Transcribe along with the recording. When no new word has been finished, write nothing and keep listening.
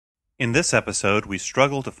In this episode, we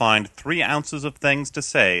struggle to find 3 ounces of things to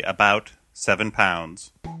say about 7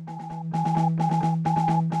 pounds.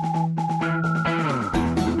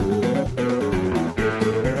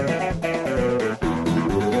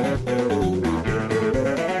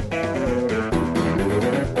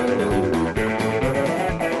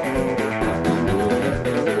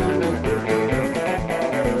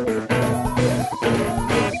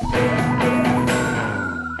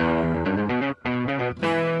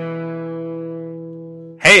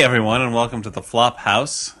 Hey everyone, and welcome to the Flop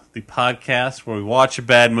House, the podcast where we watch a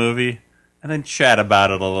bad movie and then chat about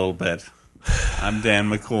it a little bit. I'm Dan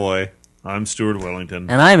McCoy. I'm Stuart Wellington.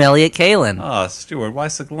 And I'm Elliot Kalin. Oh, Stuart, why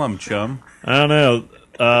so glum, chum? I don't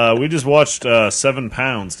know. We just watched 7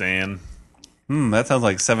 pounds, Dan. That sounds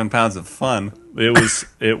like 7 pounds of fun.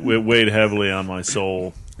 It weighed heavily on my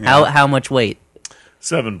soul. Yeah. How much weight?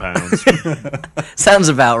 7 pounds. Sounds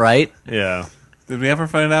about right. Yeah. Did we ever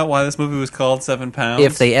find out why this movie was called 7 pounds?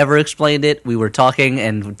 If they ever explained it, we were talking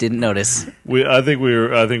and didn't notice. I think we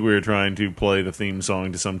were trying to play the theme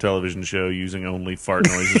song to some television show using only fart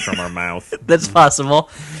noises from our mouth. That's possible.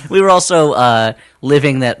 We were also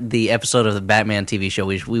living the episode of the Batman TV show.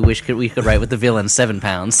 We wish we could write with the villain 7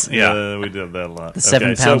 pounds. Yeah, we did that a lot. The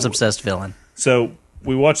 7 pounds obsessed villain. So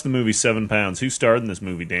we watched the movie 7 pounds. Who starred in this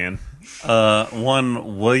movie, Dan?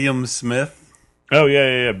 One William Smith. Oh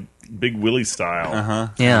yeah. Big Willie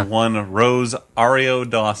style. Yeah. And one Rosario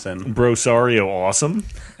Dawson. Rosario, awesome.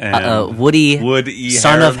 And Wood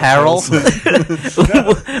son of Harold.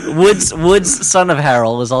 Wood's son of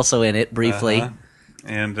Harold was also in it briefly.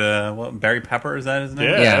 And Barry Pepper, is that his name?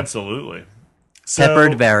 Yeah, Yeah. absolutely. So,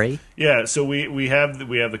 Peppered Barry. Yeah, so we have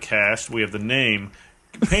the cast, we have the name.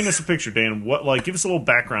 Paint us a picture, Dan. Give us a little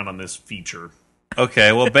background on this feature.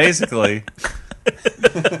 Okay, well, basically...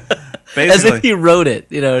 As if he wrote it,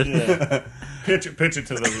 you know. Yeah. Pitch it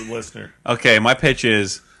to the listener. Okay, my pitch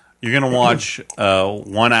is you're going to watch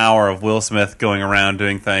 1 hour of Will Smith going around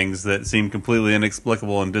doing things that seem completely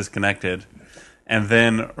inexplicable and disconnected. And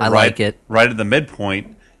then right at the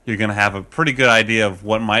midpoint, you're going to have a pretty good idea of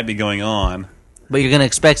what might be going on. But you're going to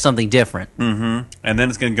expect something different. Mm-hmm. And then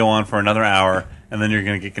it's going to go on for another hour, and then you're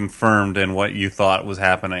going to get confirmed in what you thought was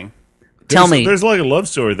happening. Tell me. There's like a love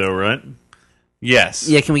story, though, right? Yes.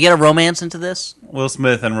 Yeah, can we get a romance into this? Will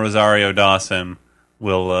Smith and Rosario Dawson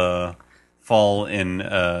will fall in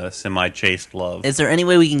semi-chaste love. Is there any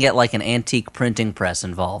way we can get like an antique printing press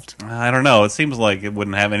involved? I don't know. It seems like it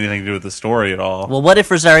wouldn't have anything to do with the story at all. Well, what if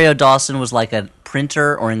Rosario Dawson was like a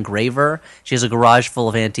printer or engraver? She has a garage full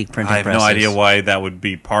of antique printing presses. I have no idea why that would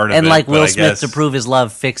be part of it. And like Will Smith, to prove his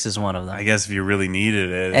love, fixes one of them. I guess if you really needed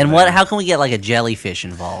it. And how can we get like a jellyfish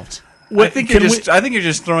involved? I think you're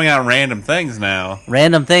just throwing out random things now.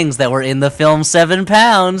 Random things that were in the film 7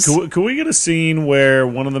 pounds. Could we get a scene where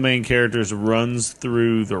one of the main characters runs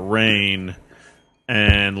through the rain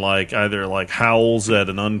and either howls at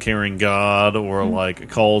an uncaring god or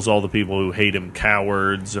calls all the people who hate him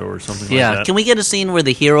cowards or something like that? Can we get a scene where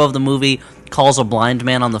the hero of the movie calls a blind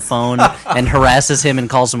man on the phone and harasses him and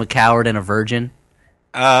calls him a coward and a virgin?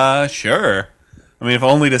 Sure. I mean, if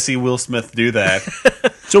only to see Will Smith do that.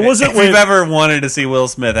 So if you've ever wanted to see Will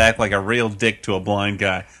Smith act like a real dick to a blind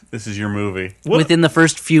guy, this is your movie. Within the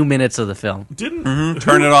first few minutes of the film.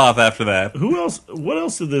 Turn it off after that. What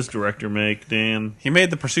else did this director make, Dan? He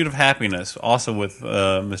made The Pursuit of Happiness, also with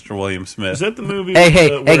Mr. William Smith. Is that the movie?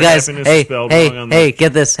 Hey guys! Hey,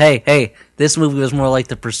 get this! Hey, this movie was more like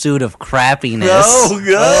The Pursuit of Crappiness.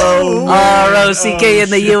 Go! R-O-C-K in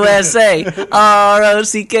the USA.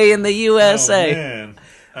 R-O-C-K in the USA. Oh man!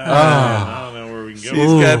 I don't know where we can go.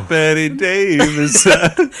 She's got Betty Davis.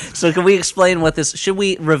 So can we explain what this... Should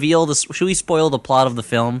we spoil the plot of the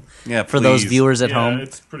film for those viewers at home?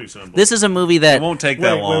 It's pretty simple. This is a movie that... It won't take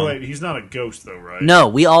that long. Wait. He's not a ghost, though, right? No,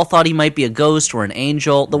 we all thought he might be a ghost or an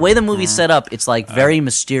angel. The way the movie's set up, it's very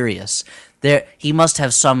mysterious. He must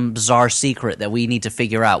have some bizarre secret that we need to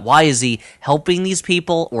figure out. Why is he helping these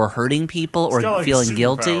people or hurting people or feeling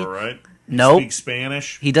guilty? Right? Nope. He speaks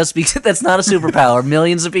Spanish. He does speak... That's not a superpower.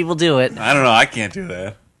 Millions of people do it. I don't know. I can't do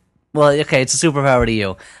that. Well, okay, it's a superpower to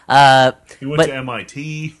you. He went to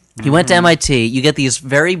MIT. He went to MIT. You get these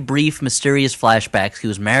very brief, mysterious flashbacks. He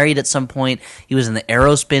was married at some point. He was in the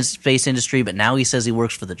aerospace industry, but now he says he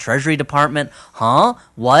works for the Treasury Department. Huh?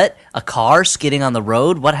 What? A car skidding on the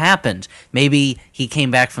road? What happened? Maybe he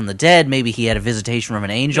came back from the dead. Maybe he had a visitation from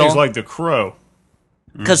an angel. He's like the Crow.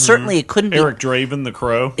 Because certainly it couldn't be Eric Draven, the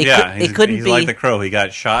Crow. He's couldn't be like the Crow. He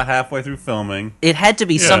got shot halfway through filming. It had to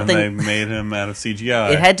be something. And they made him out of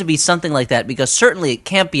CGI. It had to be something like that because certainly it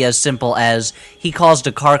can't be as simple as he caused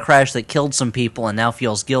a car crash that killed some people and now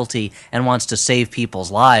feels guilty and wants to save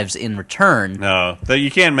people's lives in return. No,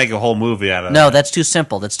 you can't make a whole movie out of that. No, that's too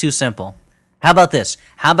simple. That's too simple. How about this?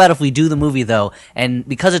 How about if we do the movie, though, and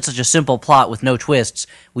because it's such a simple plot with no twists,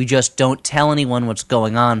 we just don't tell anyone what's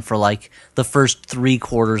going on for, like, the first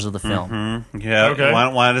 3/4 of the film. Mm-hmm. Yeah, okay.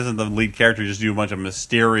 Why doesn't the lead character just do a bunch of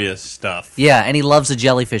mysterious stuff? Yeah, and he loves a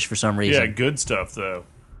jellyfish for some reason. Yeah, good stuff, though.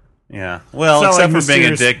 Yeah. Well, except for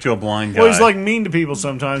being a dick to a blind guy. Well, he's, like, mean to people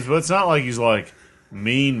sometimes, but it's not like he's, like,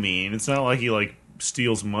 mean. It's not like he, like,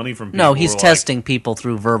 steals money from people. No, he's testing people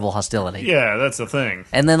through verbal hostility. Yeah, that's the thing.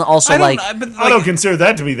 And then also, I don't consider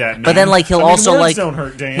that to be that mean. But then, like, he'll also, words like... don't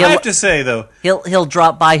hurt Dan. I have to say, though... He'll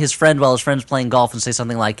drop by his friend while his friend's playing golf and say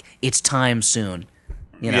something like, "It's time soon."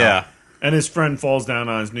 You know? Yeah. And his friend falls down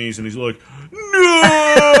on his knees and he's like,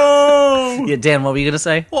 "No!" Yeah, Dan, what were you going to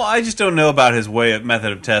say? Well, I just don't know about his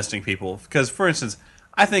method of testing people. Because, for instance,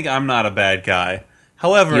 I think I'm not a bad guy.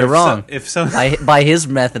 However, you're wrong. By his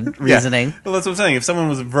method reasoning. Yeah. Well, that's what I'm saying. If someone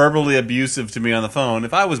was verbally abusive to me on the phone,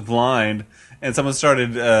 if I was blind and someone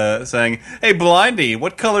started saying, "Hey, blindy,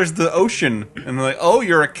 what color's the ocean?" and they're like, "Oh,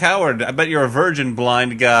 you're a coward. I bet you're a virgin,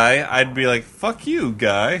 blind guy." I'd be like, "Fuck you,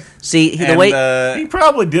 guy." See, the way he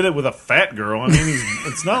probably did it with a fat girl. I mean,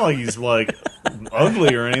 it's not like he's like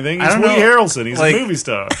ugly or anything. He's Woody Harrelson. He's a movie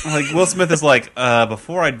star. Like Will Smith is like,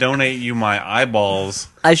 before I donate you my eyeballs,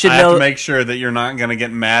 I have to make sure that you're not going to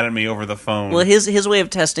get mad at me over the phone. Well, his way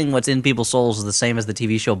of testing what's in people's souls is the same as the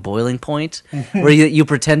TV show Boiling Point, where you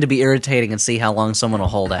pretend to be irritating and see how long someone will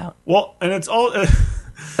hold out. Well, and it's all...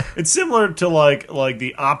 It's similar to like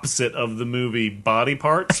the opposite of the movie Body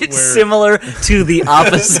Parts. It's similar to the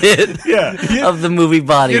opposite of the movie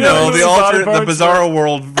Body Parts. The Bizarro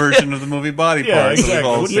World version of the movie Body Parts.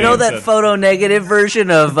 Exactly. You know that photo negative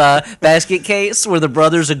version of Basket Case where the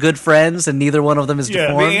brothers are good friends and neither one of them is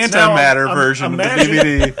deformed? The antimatter version of the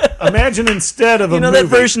DVD. Imagine instead of a movie. That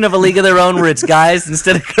version of A League of Their Own where it's guys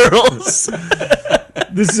instead of girls?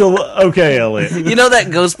 This is okay, Elliot. You know that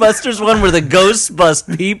Ghostbusters one where the ghosts bust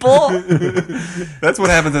people? That's what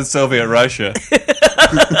happens in Soviet Russia.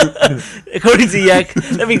 According to Yak,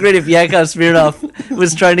 that'd be great if Yakov Smirnoff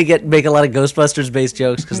was trying to make a lot of Ghostbusters-based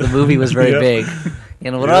jokes because the movie was very big.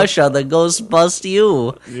 In Russia, the ghosts bust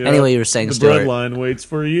you. Yep. Anyway, you were saying, Stuart. The bloodline waits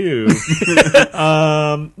for you.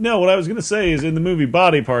 No, what I was going to say is in the movie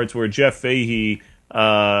Body Parts where Jeff Fahey...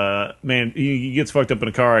 he gets fucked up in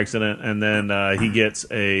a car accident, and then he gets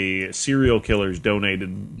a serial killer's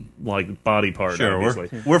donated like body part. Sure,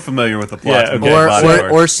 we're familiar with the plot.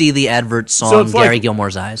 Or see the advert song Gary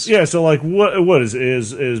Gilmore's Eyes. Yeah, so like, what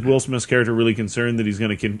is Will Smith's character really concerned that he's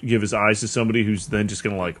going to give his eyes to somebody who's then just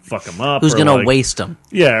going to like fuck him up, who's going to waste them?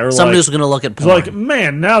 Yeah, or somebody who's going to look at porn. Like,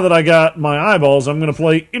 man, now that I got my eyeballs, I'm going to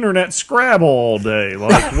play internet Scrabble all day.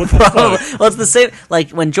 Like, what the fuck? Well, it's the same.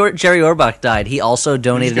 Like when Jerry Orbach died, he also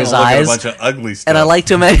donated his eyes. At a bunch of ugly stuff. And I like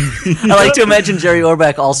to imagine Jerry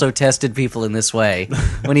Orbach also tested people in this way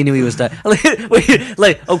when he knew he was dying.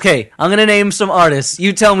 Okay, I'm gonna name some artists.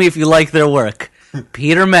 You tell me if you like their work.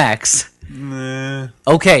 Peter Max. Nah.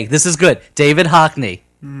 Okay, this is good. David Hockney.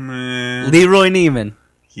 Nah. Leroy Neiman.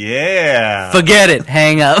 Yeah. Forget it.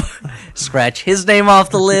 Hang up. Scratch his name off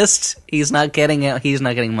the list. He's not getting it. He's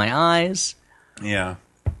not getting my eyes. Yeah.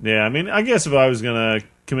 Yeah. I mean, I guess if I was gonna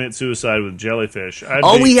commit suicide with Jellyfish.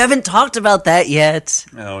 We haven't talked about that yet.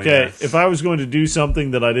 Oh, okay, yes. If I was going to do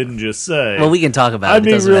something that I didn't just say, well, we can talk about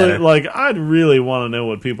it. I'd really want to know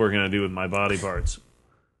what people are going to do with my body parts.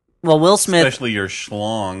 Well, Will Smith, especially your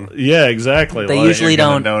schlong. Yeah, exactly. They usually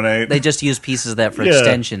don't donate. They just use pieces of that for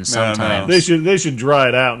extensions sometimes. No. They should dry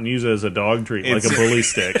it out and use it as a dog treat, like a bully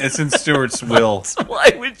stick. It's in Stewart's will.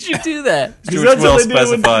 Why would you do that? Stewart's will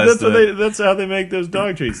specifies that's how they make those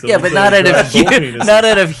dog treats. Yeah, but not out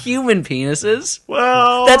of human penises.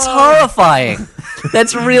 Well, that's horrifying.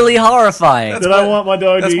 That's really horrifying. I want my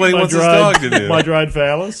dog to eat my dried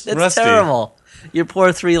phallus. That's Rusty. Terrible. Your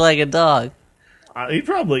poor three-legged dog. He'd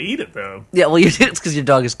probably eat it though. Yeah, well, it's because your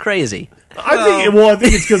dog is crazy. I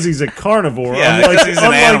think it's because he's a carnivore. Yeah,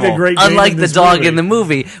 unlike the dog in the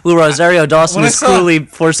movie, who Rosario Dawson is clearly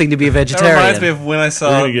forcing to be a vegetarian. That reminds me of when I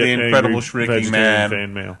saw The Incredible Shrinking Man.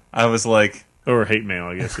 Fan mail. I was like, or hate mail,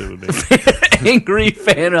 I guess it would be. Angry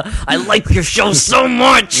fan mail. I like your show so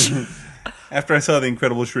much. After I saw The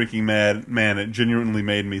Incredible Shrinking Man, it genuinely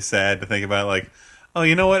made me sad to think about like. Oh,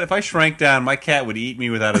 you know what? If I shrank down, my cat would eat me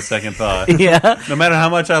without a second thought. Yeah. No matter how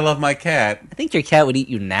much I love my cat. I think your cat would eat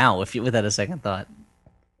you now without a second thought.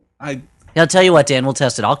 I I'll tell you what, Dan. We'll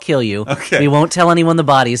test it. I'll kill you. Okay. We won't tell anyone the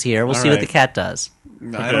body's here. We'll see what right. the cat does.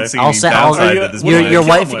 I don't see any downside to this Your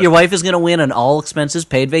movie. wife is going to win an all expenses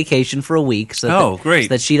paid vacation for a week. So great. So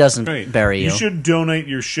that she doesn't Great. bury you. You should donate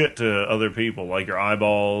your shit to other people, like your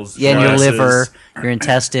eyeballs, Yeah, and your glasses, liver, your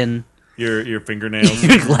intestine, your fingernails.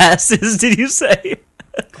 your glasses. Did you say?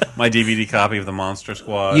 My DVD copy of the Monster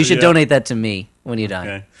Squad. You should donate that to me when you're done.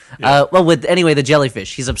 Okay. The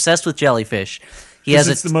jellyfish. He's obsessed with jellyfish.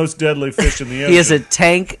 It's the most deadly fish in the ocean. He has a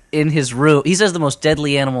tank in his room. He says the most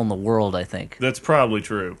deadly animal in the world. I think That's probably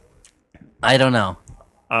true. I don't know.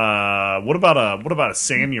 What about a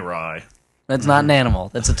samurai? That's not an animal.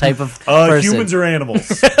 That's a type of person. Humans are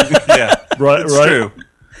animals. Yeah, right. it's true.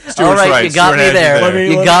 All right, you got me there. Let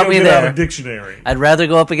You me got go me get there. out a dictionary. I'd rather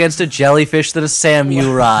go up against a jellyfish than a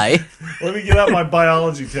samurai. Let me get out my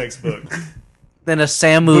biology textbook. Than a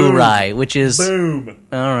samurai, which is Boom.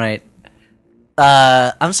 all right.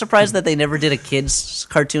 I'm surprised that they never did a kids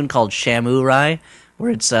cartoon called Shamu-Rai,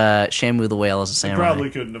 where it's Shamu the whale as a They samurai. probably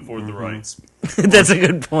couldn't afford the rights. That's a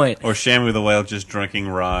good point. Or Shamu the whale just drinking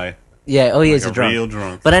rye. Yeah. Oh, he is Like a drunk. real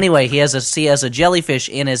drunk. But anyway, he has a jellyfish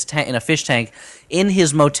in his in a fish tank in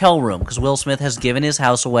his motel room because Will Smith has given his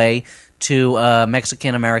house away to a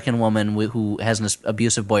Mexican American woman who has an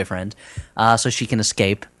abusive boyfriend, so she can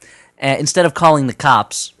escape. Instead of calling the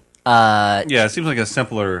cops, Yeah, it seems like a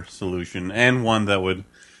simpler solution and one that would get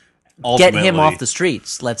ultimately him off the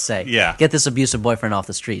streets. Let's say, Yeah. get this abusive boyfriend off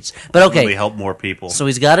the streets. But okay, really help more people. so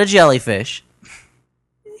he's got a jellyfish.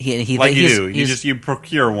 He like you he's- do, he's- you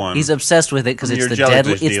procure one. He's obsessed with it because From it's your the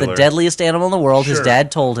jellyfish it's the dealer. deadliest animal in the world. His Sure. dad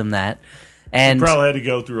told him that, and Probably had to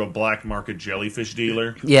go through a black market jellyfish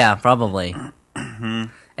dealer. yeah, probably. And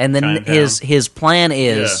then Chinatown. his plan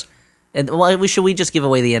is, and should we just give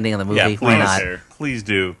away the ending of the movie? yeah, Why please, not? please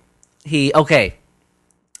do. He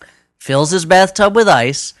fills his bathtub with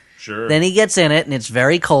ice. Sure. Then he gets in it, and it's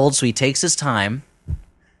very cold, so he takes his time.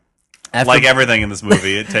 Like everything in this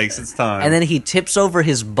movie, it takes its time. And then he tips over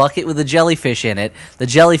his bucket with the jellyfish in it. The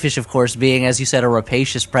jellyfish, of course, being, as you said, a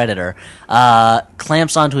rapacious predator,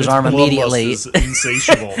 clamps onto his arm immediately Bloodlust is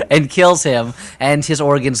insatiable. and kills him, and his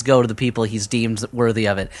organs go to the people he's deemed worthy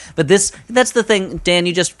of it. But that's the thing, Dan,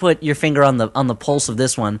 you just put your finger on the pulse of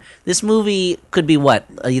this one. This movie could be what?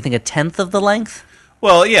 You think a tenth of the length?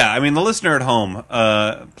 Well, yeah, I mean, the listener at home,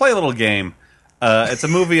 play a little game. It's a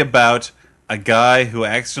movie about a guy who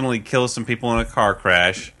accidentally kills some people in a car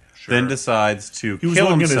crash, then decides to kill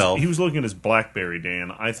himself. He was looking at his BlackBerry,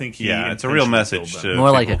 Dan. I think he. Yeah, it's a real intentionally message killed to that.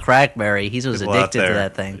 More like a people- crackberry. He was people out addicted to there.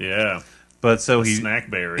 that thing. Yeah, But so he,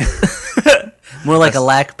 snackberry. More like a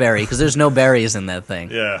lackberry, because there's no berries in that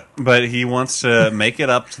thing. Yeah, but he wants to make it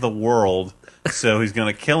up to the world, so he's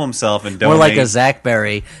going to kill himself and donate. More like a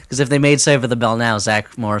Zachberry, because if they made Save for the Bell now,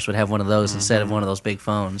 Zach Morris would have one of those instead of one of those big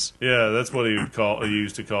phones. yeah. That's what he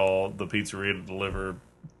used to call the pizzeria to deliver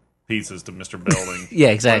pizzas to Mr. Belding. Yeah,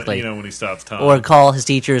 exactly. When he stops time. Or call his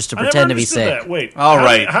teachers to I never pretend to be understood sick. that. Wait. All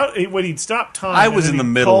right. When he'd stop time, I and was then in the he'd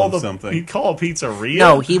middle call of something. He'd call a pizzeria.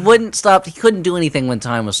 No, he wouldn't stop. He couldn't do anything when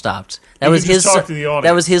time was stopped. That He was could just his. talk to the audience.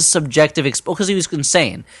 That was his subjective because he was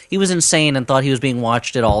insane. He was insane and thought he was being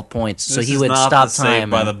watched at all points. So This he is would not stop the Saved time.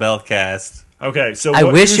 by and- the Bell cast. Okay, so I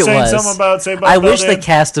what, wish you were it saying was. something about Saved by I the Bell, wish the Dan?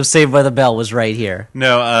 cast of Saved by the Bell was right here.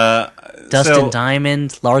 No, Dustin so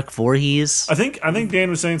Diamond, Lark Voorhees. I think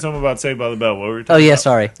Dan was saying something about Saved by the Bell. What were we Oh talking yeah, about?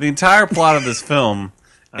 sorry. the entire plot of this film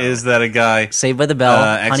is that a guy Saved by the Bell,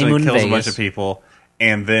 accidentally honeymoon in kills Vegas. a bunch of people,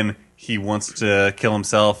 and then he wants to kill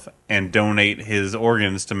himself and donate his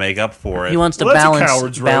organs to make up for it. He wants to Well, that's a balance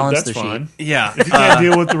coward's road. balance That's the fine. sheet. Yeah. If you can't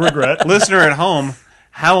deal with the regret. Listener at home,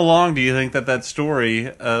 how long do you think that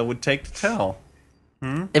story would take to tell?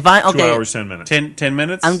 If I 2 hours, 10 minutes. 10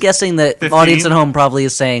 minutes? I'm guessing the 15? audience at home probably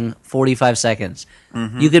is saying 45 seconds.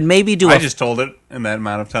 You could maybe do I just told it in that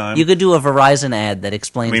amount of time. you could do a Verizon ad that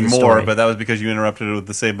explains I mean, the more, story. but that was because you interrupted it with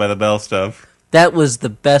the Saved by the Bell stuff. That was the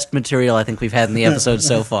best material I think we've had in the episode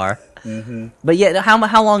so far. But yeah,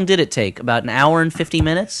 how long did it take? About an hour and 50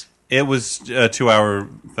 minutes? It was a 2-hour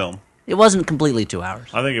film. It wasn't completely 2 hours.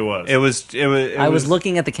 I think it was. I was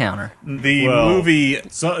looking at the counter. The Well, movie.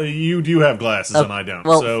 So, you do have glasses and I don't.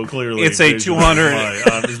 well, so clearly, it's a vision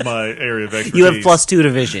 200 is my area of expertise. You have +2 to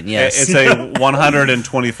vision, yes. It's a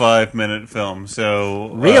 125-minute film. So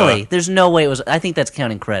Really? There's no way it was. I think that's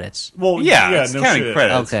counting credits. Well, yeah, it's no counting shit.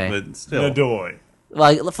 credits, Okay. but still. Nadoy.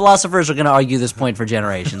 Well, philosophers are going to argue this point for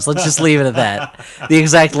generations. Let's just leave it at that. The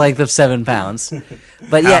exact length of 7 pounds.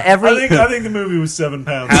 But yeah, I think the movie was 7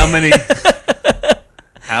 pounds. How many?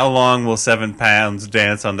 How long will 7 pounds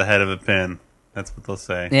dance on the head of a pin? That's what they'll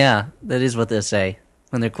say. yeah, that is what they say.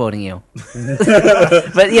 when they're quoting you.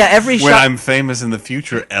 But yeah, every shot... When I'm famous in the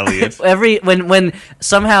future, Elliot. When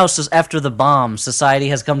somehow after the bomb, society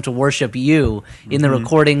has come to worship you in the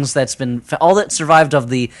recordings that's been... All that survived of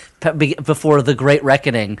the... Before the Great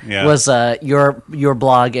Reckoning was your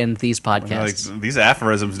blog and these podcasts. Like, these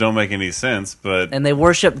aphorisms don't make any sense, but... And they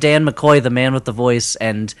worship Dan McCoy, the man with the voice,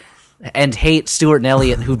 and hate Stuart and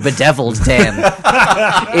Elliott, who bedeviled Dan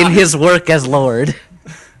in his work as Lord.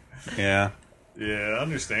 Yeah. Yeah,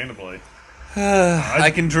 understandably. I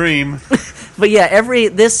can dream. But yeah, every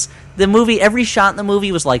shot in the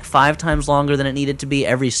movie was like 5 times longer than it needed to be.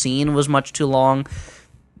 Every scene was much too long.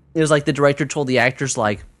 It was like the director told the actors,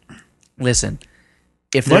 like, listen,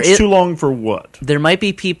 if too long for what? There might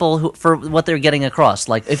be people who, for what they're getting across.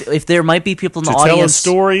 Like, if there might be people in the audience... To tell a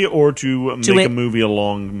story or to make a movie a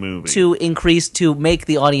long movie? To make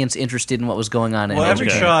the audience interested in what was going on. Well, every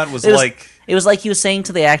shot was like... It was like he was saying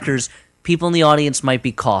to the actors, people in the audience might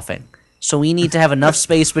be coughing. So we need to have enough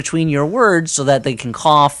space between your words so that they can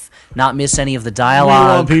cough, not miss any of the dialogue.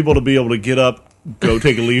 We want people to be able to get up, go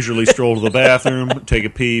take a leisurely stroll to the bathroom, take a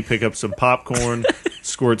pee, pick up some popcorn,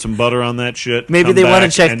 squirt some butter on that shit. Maybe they want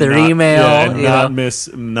to check their email. And not miss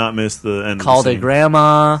the end. Call their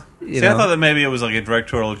grandma. I thought that maybe it was like a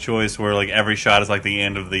directorial choice where like every shot is like the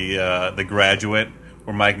end of the Graduate,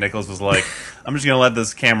 where Mike Nichols was like, I'm just gonna let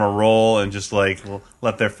this camera roll and just like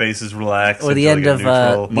let their faces relax. Or the end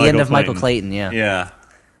of Michael Clayton. Yeah.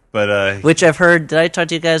 But which I've heard. Did I talk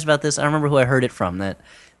to you guys about this? I don't remember who I heard it from. That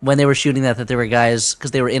when they were shooting that there were guys,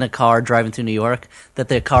 because they were in a car driving through New York, that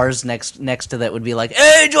their cars next to that would be like,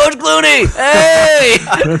 "Hey, George Clooney, hey!"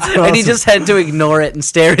 Awesome. And he just had to ignore it and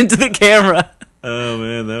stare into the camera. Oh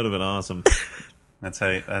man, that would have been awesome. That's how.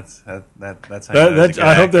 I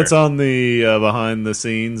hope that's on the behind the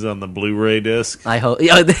scenes on the Blu-ray disc. I hope.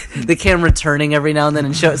 Yeah, the camera turning every now and then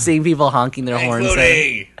and seeing people honking their horns.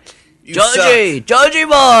 Clooney, Georgie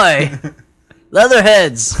boy,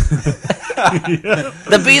 Leatherheads,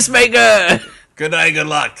 the Peacemaker. Good night, good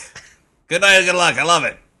luck. Good night, good luck. I love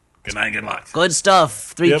it. Good night, good luck. Good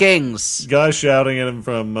stuff. Three Kings. Guys shouting at him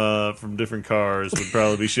from different cars would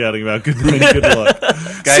probably be shouting about good night, good luck.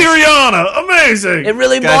 Syriana, amazing. It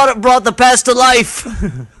really brought the past to life.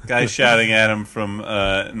 Guys shouting at him from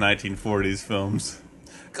 1940s films.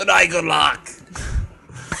 Good night, good luck.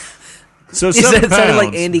 So 7 pounds. It sounded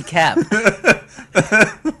like Andy Capp.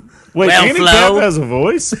 Wait, Andy Capp has a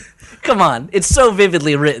voice? Come on. It's so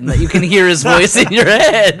vividly written that you can hear his voice in your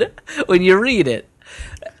head when you read it.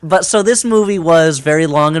 But so this movie was very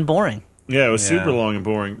long and boring. Yeah, it was super long and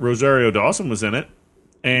boring. Rosario Dawson was in it,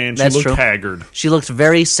 and she looked haggard. She looked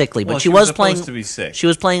very sickly, but she was playing to be sick. She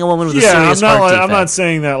was playing a woman with a serious heart defect. I'm not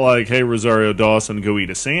saying that like, hey, Rosario Dawson, go eat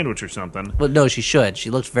a sandwich or something. But no, she should. She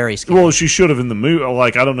looked very skinny. Well, she should have in the movie.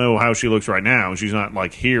 Like, I don't know how she looks right now. She's not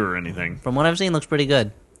like here or anything. From what I've seen, looks pretty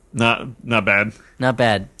good. Not bad. Not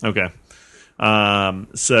bad. Okay.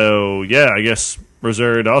 So yeah, I guess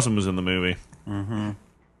Rosario Dawson was in the movie. Mm-hmm.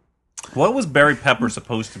 What was Barry Pepper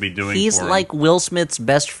supposed to be doing? He's for him? like Will Smith's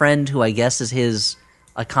best friend, who I guess is his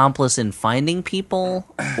accomplice in finding people,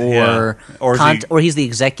 or he's the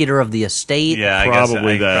executor of the estate. Yeah,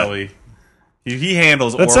 probably that. He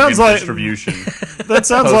handles organ distribution. That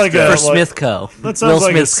sounds like for Smithco. That sounds Will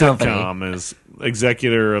like Smith's a company. sitcom is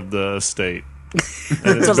executor of the estate.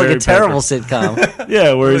 It sounds like a terrible sitcom.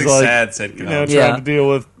 Yeah, where he's like sad sitcom. Trying to deal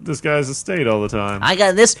with this guy's estate all the time. I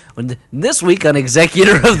got this week on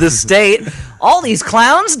Executor of the State. All these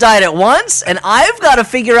clowns died at once, and I've got to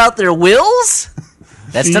figure out their wills.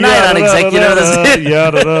 That's tonight on Executor of the State.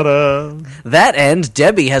 That end,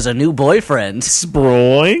 Debbie has a new boyfriend.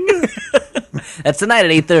 Sproing. That's tonight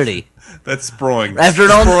at 8:30. That's Sproing.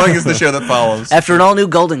 Sproing is the show that follows. After an all-new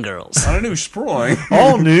Golden Girls. I don't know, Sproing.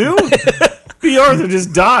 All new? B. Arthur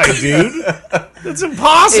just died, dude. That's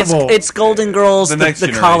impossible. It's Golden Girls,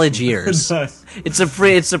 the college years. It's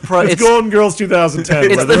Golden Girls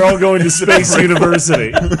 2010, where they're all going to Space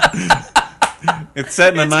University. It's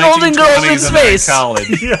set in the 1920s Golden Girls in space.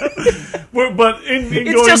 College. Yeah. But in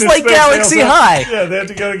it's going just to like space, Galaxy High. Yeah, they had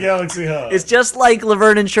to go to Galaxy High. It's just like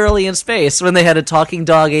Laverne and Shirley in space when they had a talking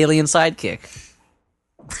dog alien sidekick.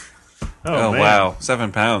 Oh wow,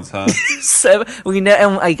 7 pounds, huh? We'll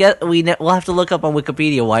have to look up on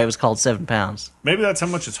Wikipedia why it was called 7 pounds. Maybe that's how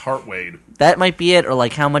much his heart weighed. That might be it, or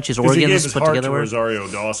like how much his organs he gave his put heart together to were. Rosario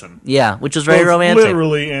Dawson. Yeah, which was very romantic.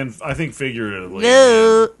 Literally, and I think figuratively.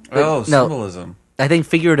 No, symbolism. I think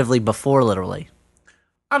figuratively before literally.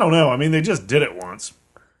 I don't know. I mean, they just did it once.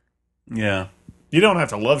 Yeah. You don't have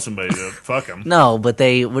to love somebody to fuck them. No, but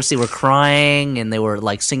they were crying and they were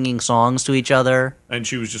like singing songs to each other. And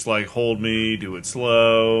she was just like, "Hold me, do it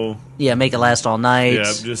slow." Yeah, make it last all night.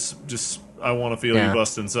 Yeah, just I want to feel you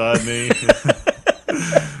bust inside me.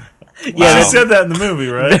 Yeah, they said that in the movie,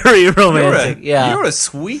 right? Very romantic. You're a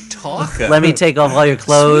sweet talker. Let me take off all your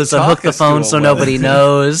clothes, unhook the phone so nobody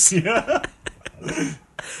knows. Yeah.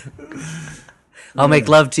 I'll make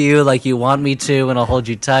love to you like you want me to, and I'll hold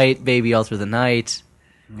you tight, baby, all through the night.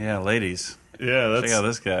 Yeah, ladies. Yeah, check out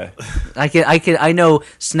this guy. I know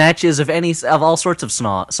snatches of all sorts of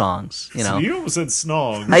songs. You know, you almost said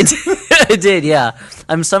snog. I did. Yeah,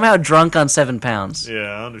 I'm somehow drunk on 7 pounds.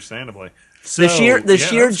 Yeah, understandably. So, the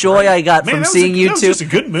sheer joy I got from seeing you two. That was just a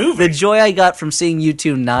good movie. The joy I got from seeing you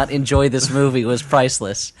two not enjoy this movie was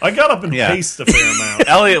priceless. I got up and paced a fair amount.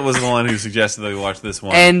 Elliot was the one who suggested that we watch this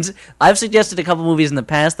one. And I've suggested a couple movies in the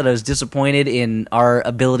past that I was disappointed in our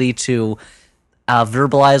ability to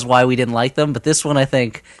verbalize why we didn't like them. But this one, I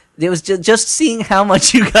think, it was just seeing how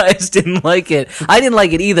much you guys didn't like it. I didn't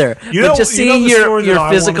like it either. But just seeing your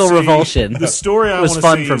physical revulsion the story I was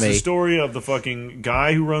fun for me. The story of the fucking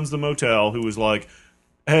guy who runs the motel who was like,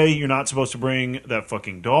 "Hey, you're not supposed to bring that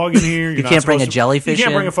fucking dog in here. You can't bring a jellyfish. You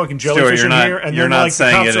can't bring a fucking jellyfish in here." And you're then not like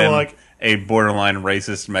saying the cops it are in like a borderline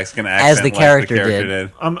racist Mexican accent, as the character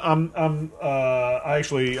did. I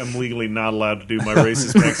actually am legally not allowed to do my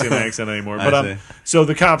racist Mexican accent anymore. But so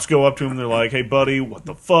the cops go up to him. They're like, "Hey, buddy, what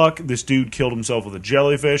the fuck? This dude killed himself with a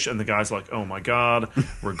jellyfish." And the guy's like, "Oh my god,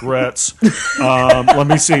 regrets." Let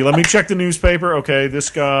me see. Let me check the newspaper. Okay,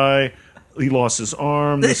 this guy, he lost his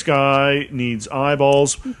arm. This guy needs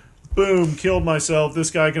eyeballs. Boom, killed myself.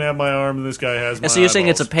 This guy can have my arm, and this guy has my So you're saying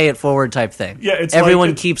it's a pay it forward type thing? Yeah, it's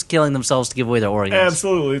everyone keeps killing themselves to give away their organs.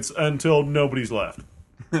 Absolutely, it's until nobody's left.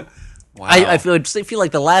 Wow. I feel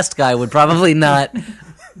like the last guy would probably not.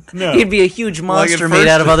 No. He'd be a huge monster made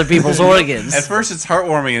out of other people's organs. At first, it's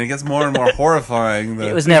heartwarming, and it gets more and more horrifying.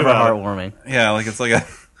 It was never heartwarming. Yeah, like it's like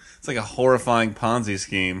a horrifying Ponzi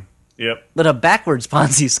scheme. Yep, but a backwards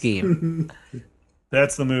Ponzi scheme.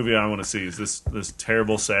 That's the movie I want to see. Is this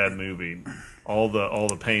terrible, sad movie? All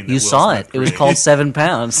the pain. That you Will saw Smith it. It was called 7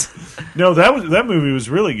 Pounds. No, that movie was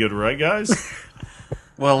really good, right, guys?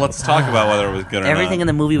 Well, let's talk about whether it was good or not. Everything in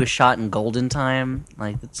the movie was shot in golden time.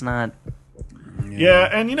 Like, it's not... Yeah,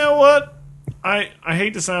 and you know what? I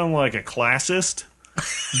hate to sound like a classist,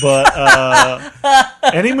 but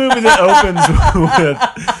any movie that opens with...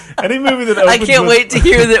 I can't wait to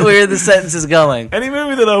hear where the sentence is going. Any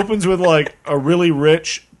movie that opens with, like, a really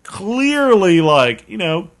rich, clearly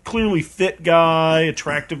fit guy,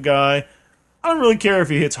 attractive guy, I don't really care if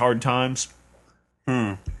he hits hard times.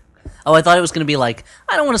 Oh, I thought it was going to be like,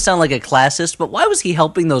 I don't want to sound like a classist, but why was he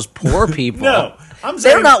helping those poor people? No, I'm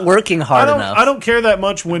saying they're not working hard enough. I don't care that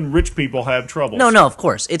much when rich people have troubles. No, of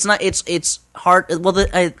course. It's not. It's hard. Well,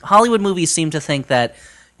 Hollywood movies seem to think that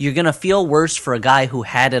you're going to feel worse for a guy who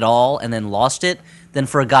had it all and then lost it than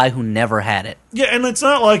for a guy who never had it. Yeah, and it's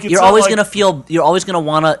not like you're always going to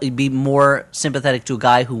want to be more sympathetic to a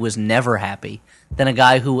guy who was never happy than a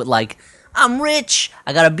guy who would like, I'm rich,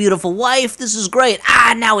 I got a beautiful wife, this is great.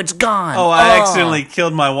 Now it's gone. I accidentally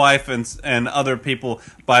killed my wife and other people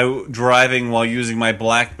by driving while using my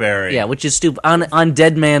BlackBerry. Yeah, which is stupid. On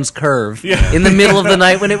Dead Man's Curve, in the middle of the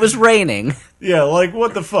night when it was raining. Yeah, like,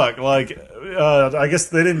 what the fuck? Like, I guess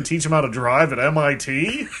they didn't teach him how to drive at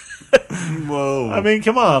MIT? Whoa. I mean,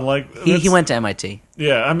 come on. Like he went to MIT.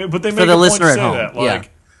 Yeah, I mean, but they make for the a listener point to at say home. That.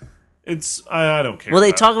 Like, it's I don't care. Well,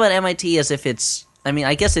 they talk about MIT as if it's. I mean,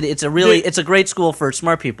 I guess it's a great school for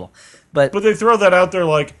smart people, but they throw that out there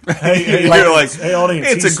like, hey, hey, audience,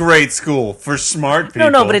 it's a great school for smart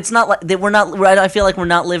people. No, but it's not like we're not. Right? I feel like we're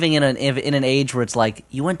not living in an age where it's like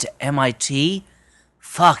you went to MIT.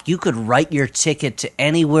 Fuck, you could write your ticket to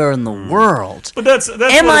anywhere in the world. But that's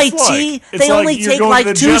MIT. What it's like. It's they only take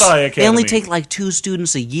like two. They only take like 2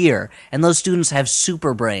 students a year, and those students have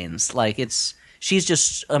super brains. Like she's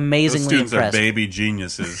just amazingly those students impressed. Are baby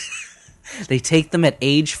geniuses. They take them at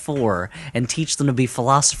age 4 and teach them to be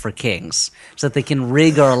philosopher kings so that they can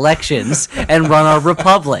rig our elections and run our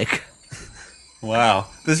republic. Wow,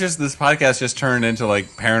 this podcast just turned into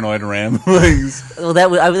like paranoid ramblings. Well,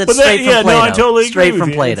 that's straight from Plato. No, I totally straight agree from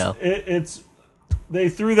with Plato. It's they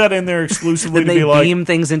threw that in there exclusively they to be like beam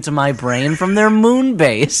things into my brain from their moon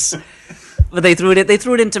base. But they threw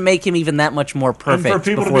it in to make him even that much more perfect and for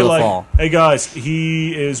people before to be the like, fall. Hey guys,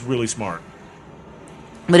 he is really smart.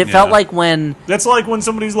 But it felt like when that's like when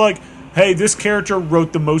somebody's like, hey, this character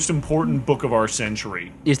wrote the most important book of our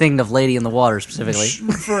century. You're thinking of Lady in the Water specifically.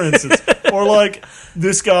 For instance. Or like,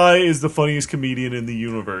 this guy is the funniest comedian in the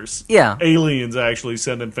universe. Yeah. Aliens actually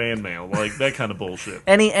sending fan mail. Like, that kind of bullshit.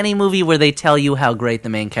 Any movie where they tell you how great the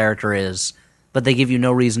main character is, but they give you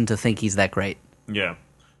no reason to think he's that great. Yeah.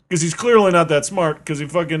 Because he's clearly not that smart, because he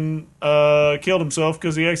fucking killed himself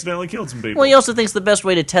because he accidentally killed some people. Well, he also thinks the best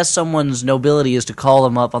way to test someone's nobility is to call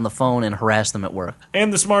them up on the phone and harass them at work.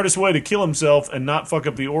 And the smartest way to kill himself and not fuck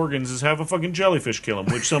up the organs is have a fucking jellyfish kill him,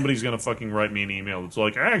 which somebody's going to fucking write me an email that's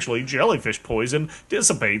like, actually, jellyfish poison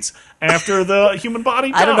dissipates after the human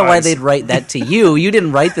body dies. I don't know why they'd write that to you. You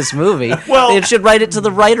didn't write this movie. Well, they should write it to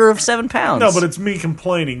the writer of 7 Pounds. No, but it's me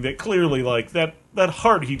complaining that clearly, like, that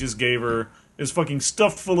heart he just gave her is fucking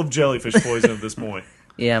stuffed full of jellyfish poison at this point.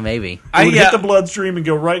 Yeah, maybe. It would hit the bloodstream and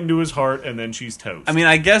go right into his heart, and then she's toast. I mean,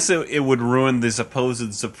 I guess it would ruin the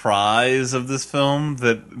supposed surprise of this film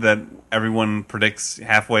that everyone predicts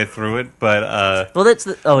halfway through it. But well, that's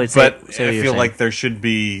the. Oh, it's. But I feel like there should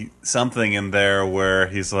be something in there where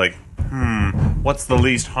he's like, what's the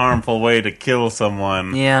least harmful way to kill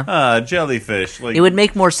someone? Yeah. Jellyfish. Like, it would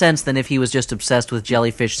make more sense than if he was just obsessed with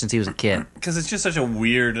jellyfish since he was a kid. Because it's just such a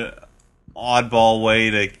weird, oddball way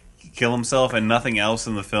to kill himself, and nothing else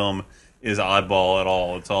in the film is oddball at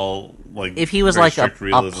all. It's all like, if he was like a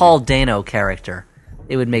Paul Dano character,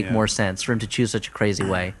 it would make more sense for him to choose such a crazy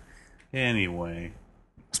way. Anyway,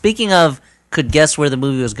 speaking of could guess where the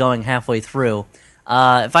movie was going halfway through,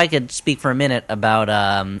 if I could speak for a minute about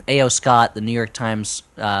A.O. Scott, the New York Times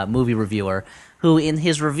movie reviewer, who in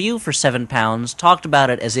his review for 7 Pounds talked about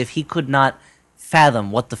it as if he could not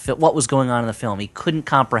fathom what was going on in the film. He couldn't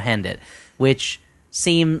comprehend it, which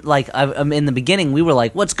seemed like in the beginning we were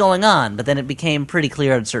like, what's going on? But then it became pretty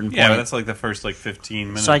clear at a certain point. Yeah, but that's like the first 15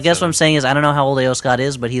 minutes. So I guess what I'm saying is I don't know how old A.O. Scott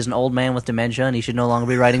is, but he's an old man with dementia and he should no longer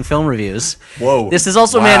be writing film reviews. Whoa. This is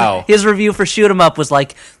also, man, his review for Shoot 'Em Up was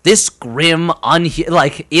like, this grim,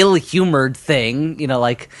 ill-humored thing. You know,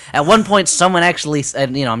 like, at one point someone actually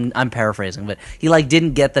said, you know, I'm paraphrasing, but he, like,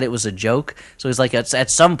 didn't get that it was a joke. So he's like, at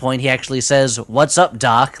some point he actually says, what's up,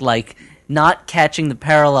 Doc? Like, not catching the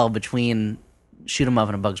parallel between Shoot 'Em Up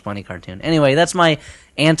and a Bugs Bunny cartoon. Anyway, that's my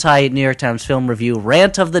anti-New York Times film review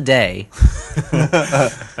rant of the day.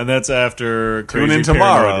 And that's after Tune Crazy in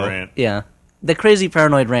tomorrow. Paranoid Rant. Yeah. The crazy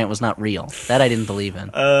paranoid rant was not real. That I didn't believe in.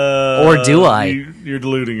 Or do I? You're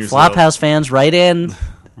deluding yourself. Flophouse fans, write in,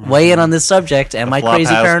 weigh in on this subject. Am I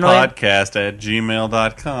crazy paranoid?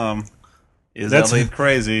 Podcast@gmail.com. Is Elliot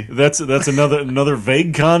crazy? That's another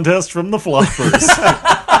vague contest from the floppers.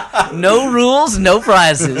 No rules, no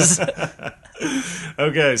prizes.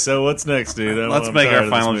 Okay, so what's next, dude? Let's make our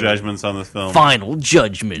final judgments on this film. Final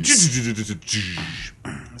judgments.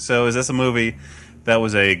 So is this a movie that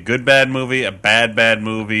was a good bad movie, a bad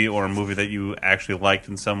movie, or a movie that you actually liked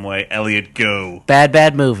in some way? Elliot, go.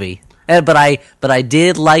 Bad movie. But I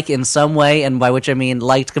did like in some way, and by which I mean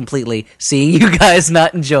liked completely, seeing you guys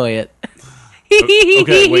not enjoy it.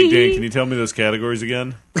 Okay, wait, Dan, can you tell me those categories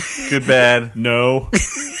again? Good bad. No.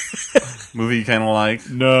 Movie you kind of like.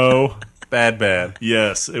 No. Bad.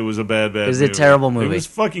 Yes, it was a bad movie. It was a terrible movie. It was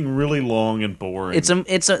fucking really long and boring. This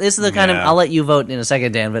is the kind of, I'll let you vote in a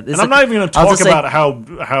second, Dan, but I'm not even going to talk about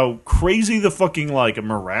how crazy the fucking like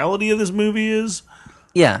morality of this movie is.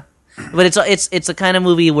 Yeah. But it's a kind of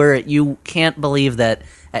movie where you can't believe that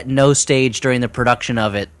at no stage during the production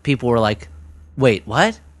of it people were like, "Wait,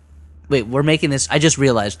 what? Wait, we're making this. I just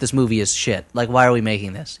realized this movie is shit. Like, why are we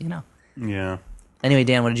making this?" You know? Yeah. Anyway,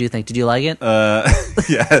 Dan, what did you think? Did you like it?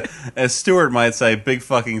 Yeah. As Stuart might say, big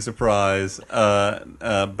fucking surprise.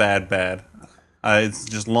 Bad. It's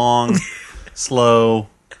just long, slow.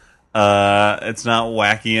 It's not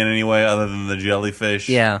wacky in any way other than the jellyfish.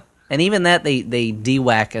 Yeah. And even that, they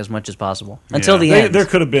de-whack as much as possible. Until the end. There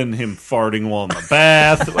could have been him farting while in the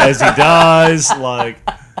bath as he dies. Like,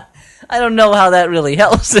 I don't know how that really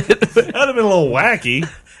helps it. That'd have been a little wacky.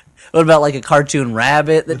 What about like a cartoon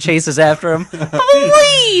rabbit that chases after him?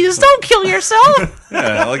 Please, don't kill yourself.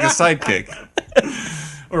 Yeah, like a sidekick.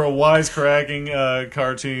 Or a wisecracking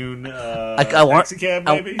cartoon taxicab,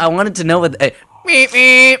 maybe? I wanted to know what... Meep,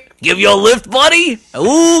 meep. Give you a lift, buddy?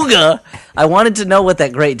 Ooga. I wanted to know what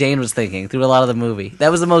that Great Dane was thinking through a lot of the movie. That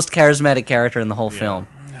was the most charismatic character in the whole film.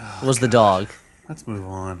 Was the dog. Let's move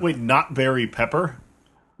on. Wait, not Barry Pepper?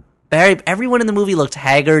 Everyone in the movie looked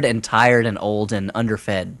haggard and tired and old and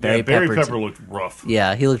underfed. Barry Pepper looked rough.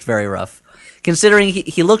 Yeah, he looked very rough. Considering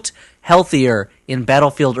he looked healthier in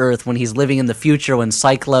Battlefield Earth when he's living in the future when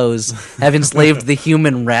cyclos have enslaved the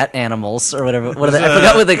human rat animals or whatever. I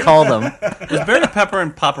forgot what they call them. Was Barry Pepper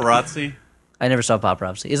in Paparazzi? I never saw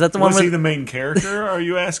Paparazzi. Is that the one? Was he the main character? Are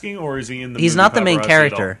you asking, or is he in the? He's movie not the main Paparazzi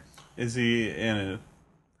character. Is he in it?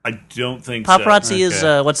 I don't think Paparazzi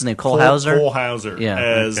so. is what's his name? Cole Hauser. Cole Hauser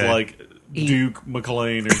as like Duke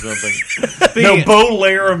McLean or something. No, Bo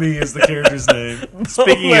Laramie is the character's name.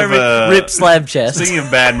 Speaking of Rip Slab Chest. Speaking of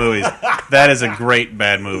bad movies, that is a great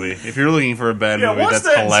bad movie. If you're looking for a bad movie, that's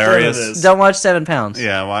that hilarious. Don't watch 7 Pounds.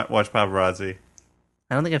 Yeah, watch Paparazzi.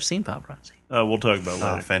 I don't think I've seen Paparazzi. We'll talk about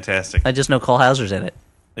that. Oh, fantastic. I just know Cole Hauser's in it.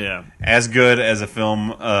 Yeah. As good as a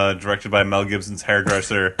film directed by Mel Gibson's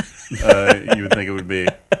hairdresser you would think it would be.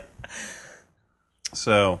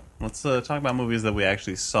 So, let's talk about movies that we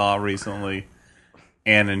actually saw recently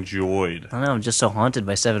and enjoyed. I don't know, I'm just so haunted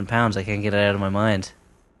by 7 Pounds, I can't get it out of my mind.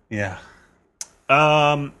 Yeah.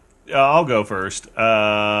 I'll go first.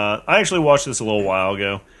 I actually watched this a little while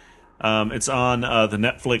ago. It's on the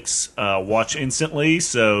Netflix Watch Instantly,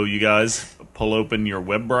 so you guys pull open your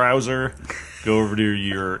web browser, go over to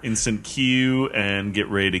your instant queue, and get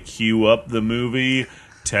ready to queue up the movie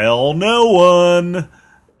Tell No One.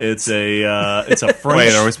 It's a French...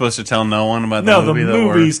 Wait, are we supposed to tell no one about the movie? No, the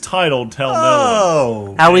movie's titled Tell No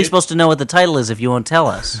One. How are we supposed to know what the title is if you won't tell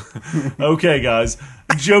us? Okay, guys,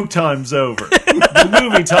 joke time's over. The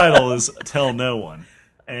movie title is Tell No One.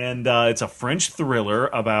 And it's a French thriller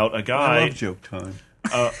about a guy... I love joke time.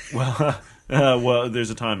 Well, there's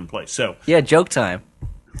a time and place. So Yeah, joke time.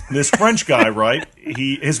 this French guy, right?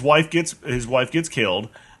 His wife gets killed,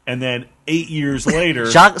 and then 8 years later...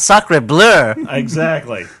 Jacques Sacre Bleu.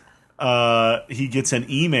 Exactly. He gets an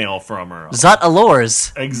email from her. Zot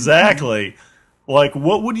alors. Exactly. Like,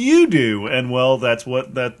 what would you do? And, well, that's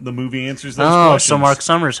what the movie answers those questions. So Mark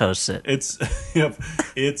Summers hosts it. It's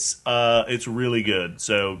it's really good.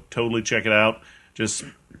 So totally check it out. Just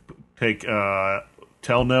take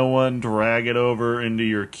Tell No One, drag it over into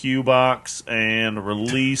your queue box, and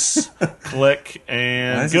release, click,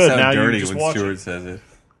 and Why does good. It sound now dirty you just when watch Stuart it. says it.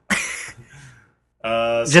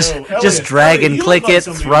 Just drag and click it,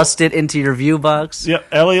 thrust it into your view box. Yeah,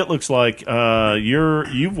 Elliot, looks like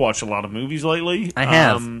you've watched a lot of movies lately. I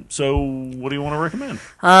have. So what do you want to recommend?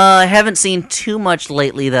 I haven't seen too much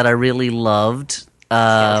lately that I really loved.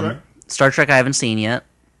 Star Trek I haven't seen yet.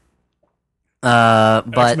 But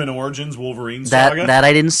X-Men Origins, Wolverine Saga? That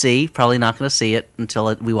I didn't see. Probably not going to see it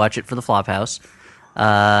until we watch it for the Flophouse.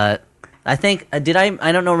 I think I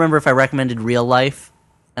don't know. Remember if I recommended Real Life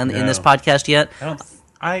in this podcast yet?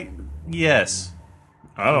 Yes.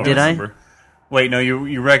 I don't Did remember. Wait, no,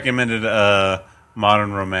 you recommended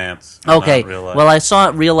Modern Romance. Okay. Not Real Life. Well, I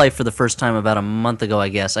saw Real Life for the first time about a month ago, I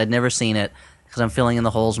guess. I'd never seen it because I'm filling in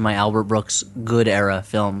the holes in my Albert Brooks good era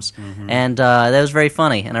films, and that was very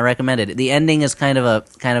funny, and I recommend it. The ending is kind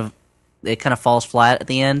of falls flat at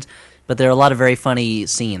the end, but there are a lot of very funny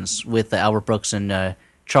scenes with Albert Brooks and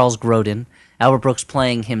Charles Grodin. Albert Brooks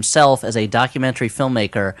playing himself as a documentary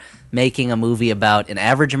filmmaker making a movie about an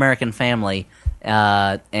average American family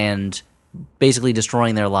and basically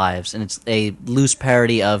destroying their lives. And it's a loose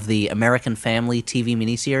parody of the American Family TV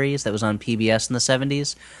miniseries that was on PBS in the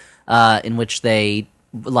 70s, in which they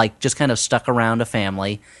just kind of stuck around a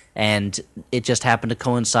family, and it just happened to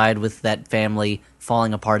coincide with that family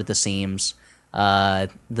falling apart at the seams.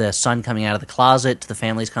 The son coming out of the closet to the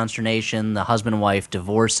family's consternation, the husband and wife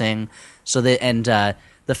divorcing. The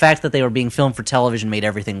fact that they were being filmed for television made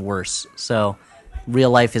everything worse. So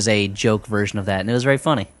Real Life is a joke version of that, and it was very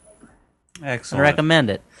funny. Excellent. I recommend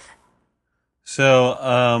it. So,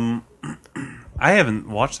 I haven't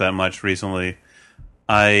watched that much recently.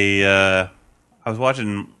 I was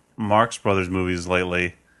watching Marx Brothers movies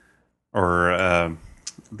lately, or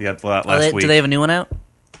last week. Do they have a new one out?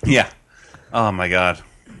 Yeah. Oh my God,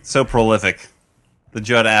 so prolific. The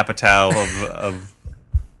Judd Apatow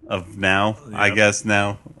of now. Yep. I guess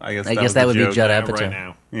that would be Judd Apatow right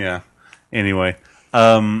now. Yeah. Anyway,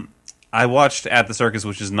 I watched At the Circus,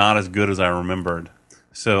 which is not as good as I remembered.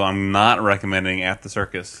 So I'm not recommending At the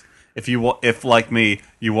Circus. If like me,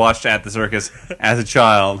 you watched At the Circus as a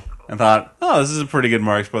child and thought, "Oh, this is a pretty good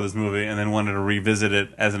Marx Brothers movie," and then wanted to revisit it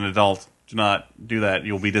as an adult, do not do that.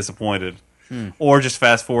 You'll be disappointed. Or just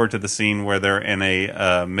fast forward to the scene where they're in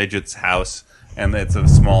a midget's house, and it's a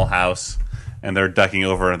small house, and they're ducking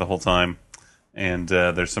over it the whole time, and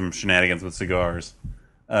there's some shenanigans with cigars.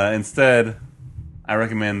 Instead, I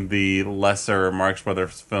recommend the lesser Marx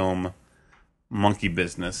Brothers film, Monkey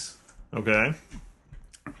Business. Okay.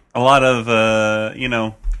 A lot of,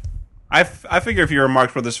 I figure if you're a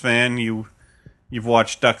Marx Brothers fan, you've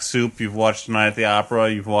watched Duck Soup, you've watched Night at the Opera,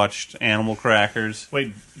 you've watched Animal Crackers.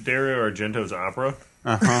 Wait, Dario Argento's opera?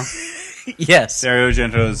 Uh-huh. Yes. Dario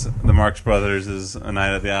Argento's The Marx Brothers is A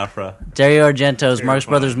Night at the Opera. Dario Argento's Marx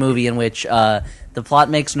Brothers movie in which the plot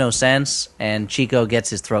makes no sense and Chico gets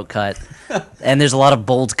his throat cut. And there's a lot of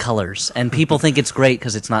bold colors. And people think it's great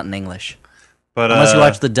because it's not in English. But unless you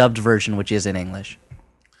watch the dubbed version, which is in English.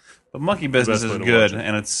 But Monkey Business is good,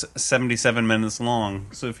 and it's 77 minutes long.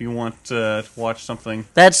 So if you want to watch something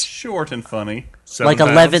that's short and funny, like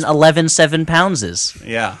 11 7 pounds.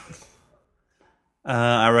 Yeah.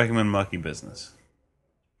 I recommend Monkey Business.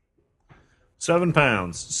 7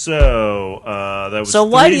 pounds. So that was so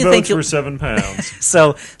why do you think for 7 pounds.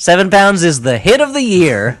 So 7 pounds is the hit of the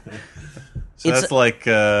year. So it's that's like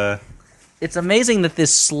it's amazing that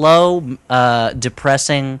this slow,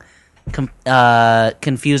 depressing,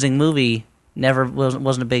 confusing movie never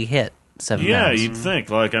wasn't a big hit. 7 pounds. You'd think.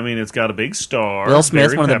 Like, I mean, it's got a big star. Will Smith,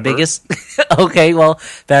 Barry one Pepper. of the biggest. Okay, well,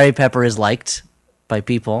 Barry Pepper is liked by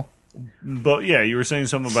people. But yeah, you were saying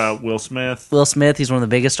something about Will Smith. Will Smith, he's one of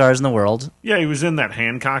the biggest stars in the world. Yeah, he was in that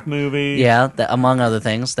Hancock movie. Yeah, among other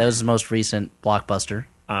things. That was his most recent blockbuster.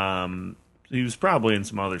 He was probably in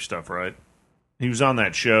some other stuff, right? He was on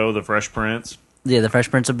that show, The Fresh Prince. Yeah, The Fresh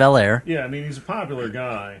Prince of Bel-Air. Yeah, I mean, he's a popular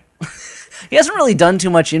guy. He hasn't really done too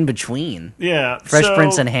much in between. Yeah, Fresh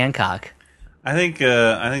Prince and Hancock. I think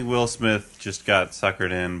Will Smith just got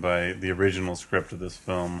suckered in by the original script of this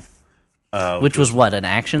film. Which was what, an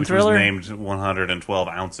action thriller? Which was named 112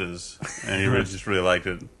 Ounces, and he just really liked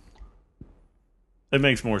it. It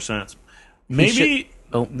makes more sense. Maybe...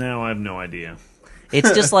 No, I have no idea.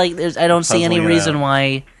 It's just like, I don't see any reason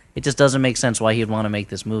why... It just doesn't make sense why he'd want to make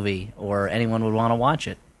this movie, or anyone would want to watch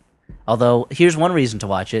it. Although, here's one reason to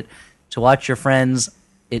watch it. To watch your friends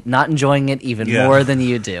not enjoying it even more than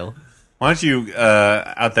you do. Why don't you,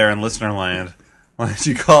 out there in listener land, why don't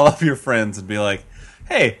you call up your friends and be like,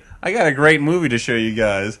 hey, I got a great movie to show you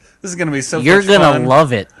guys. This is going to be so much fun. You're going to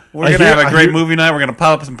love it. We're going to have a great movie night. We're going to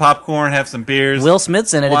pop up some popcorn, have some beers. Will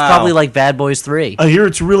Smith's in it. Wow. It's probably like Bad Boys 3. I hear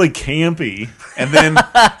it's really campy.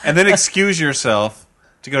 And then excuse yourself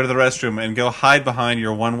to go to the restroom and go hide behind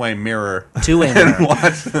your one-way mirror. Two-way mirror.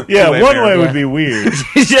 One-way would be weird.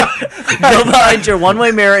 Go behind your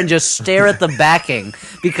one-way mirror and just stare at the backing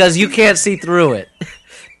because you can't see through it.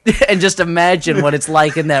 And just imagine what it's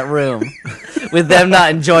like in that room with them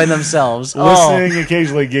not enjoying themselves. Listening,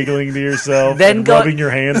 occasionally giggling to yourself, then rubbing your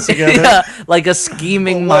hands together. Yeah, like a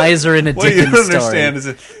scheming miser in a Dickens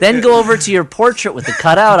story. Then go over to your portrait with the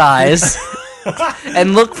cutout eyes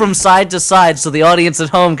and look from side to side so the audience at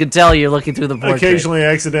home can tell you're looking through the portrait. Occasionally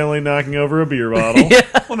accidentally knocking over a beer bottle. Yeah.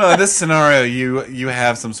 Well, no, in this scenario, you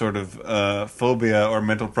have some sort of phobia or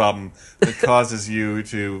mental problem that causes you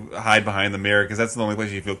to hide behind the mirror because that's the only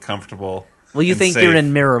place you feel comfortable. Well, you think safe. You're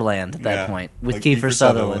in Mirrorland at that point with like Kiefer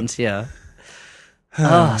Sutherland. Yeah.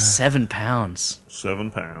 7 pounds.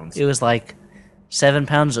 7 pounds. It was like 7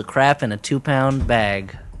 pounds of crap in a 2-pound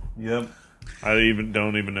bag. Yep. I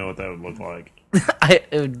don't even know what that would look like.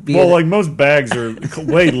 It would be like most bags are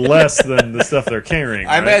way less than the stuff they're carrying.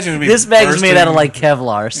 I imagine it'd be this bag's made out of like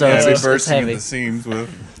Kevlar, so it's heavy. The seams with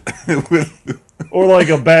or like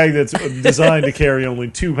a bag that's designed to carry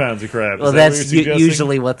only 2 pounds of crap. Well, that's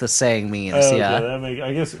usually what the saying means.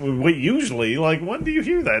 I guess. Wait, usually, like when do you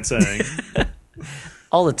hear that saying?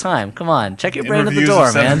 All the time. Come on, check your brain at the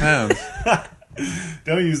door, man.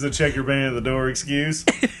 Don't use the check your brain at the door excuse.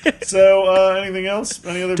 So, anything else?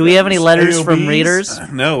 Any other? Do we have any letters from readers?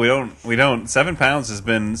 No, we don't. 7 pounds has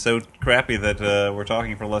been so crappy that we're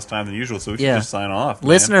talking for less time than usual, so we should just sign off.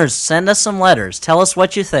 Listeners, send us some letters. Tell us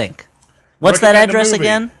what you think. What's that address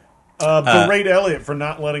again? Berate Elliot for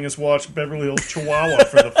not letting us watch Beverly Hills Chihuahua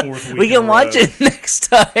for the 4th week. We can watch it next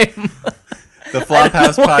time. The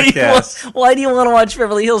Flophouse Podcast. Why do you want to watch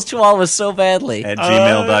Beverly Hills Chihuahua so badly? At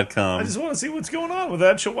gmail.com. I just want to see what's going on with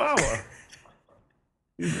that Chihuahua.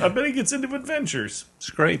 I bet he gets into adventures.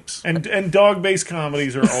 Scrapes. And dog-based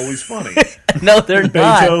comedies are always funny. No, they're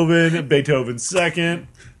not. Beethoven's Second.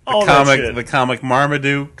 The comic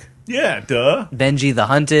Marmaduke. Yeah, duh. Benji the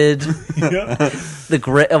Hunted. Yeah.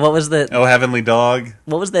 What was the... Oh, Heavenly Dog.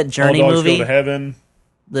 What was that Journey All dogs movie? Go to Heaven.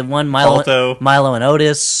 The one Milo and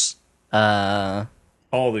Otis.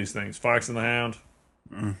 All these things. Fox and the Hound.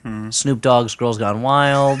 Mm-hmm. Snoop Dogg's Girls Gone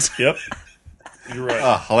Wild. Yep. You're right.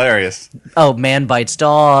 Oh, hilarious. Oh, Man Bites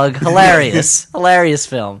Dog. Hilarious. Hilarious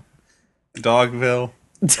film. Dogville.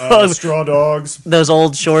 Straw Dogs. Those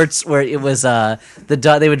old shorts where it was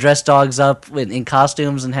they would dress dogs up in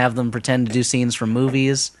costumes and have them pretend to do scenes from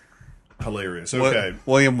movies. Hilarious. Okay.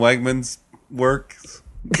 William Wegman's work.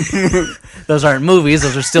 Those aren't movies.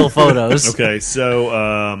 Those are still photos. Okay, so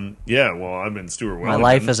I've been Stuart Wellington. My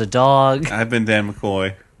Life as a Dog. I've been Dan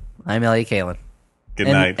McCoy. I'm Elliot Kalin.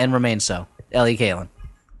 Good night. And remain so. Ellie Kalen.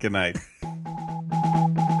 Good night.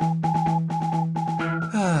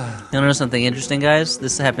 You know something interesting, guys?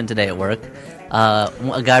 This happened today at work.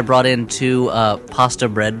 A guy brought in 2 pasta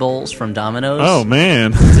bread bowls from Domino's. Oh,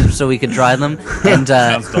 man. So we could try them. And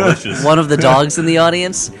Sounds delicious. one of the dogs in the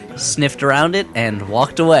audience sniffed around it and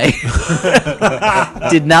walked away.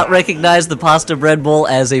 Did not recognize the pasta bread bowl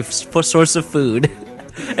as a source of food.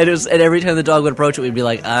 And every time the dog would approach it, we'd be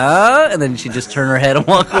like, and then she'd just turn her head and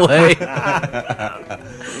walk away.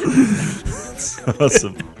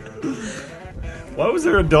 Awesome. Why was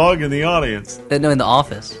there a dog in the audience? No, in the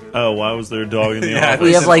office. Oh, why was there a dog in the Yeah, audience?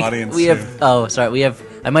 We have audience too. Oh, sorry.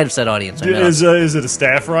 I might have said audience. Is it a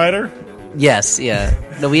staff writer? Yes, yeah.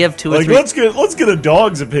 No, we have 2 or 3. Let's get a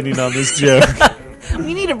dog's opinion on this joke.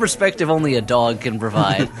 We need a perspective only a dog can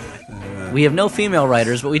provide. We have no female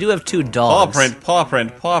writers, but we do have 2 dogs. Paw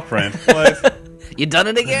print. What? You done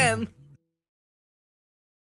it again.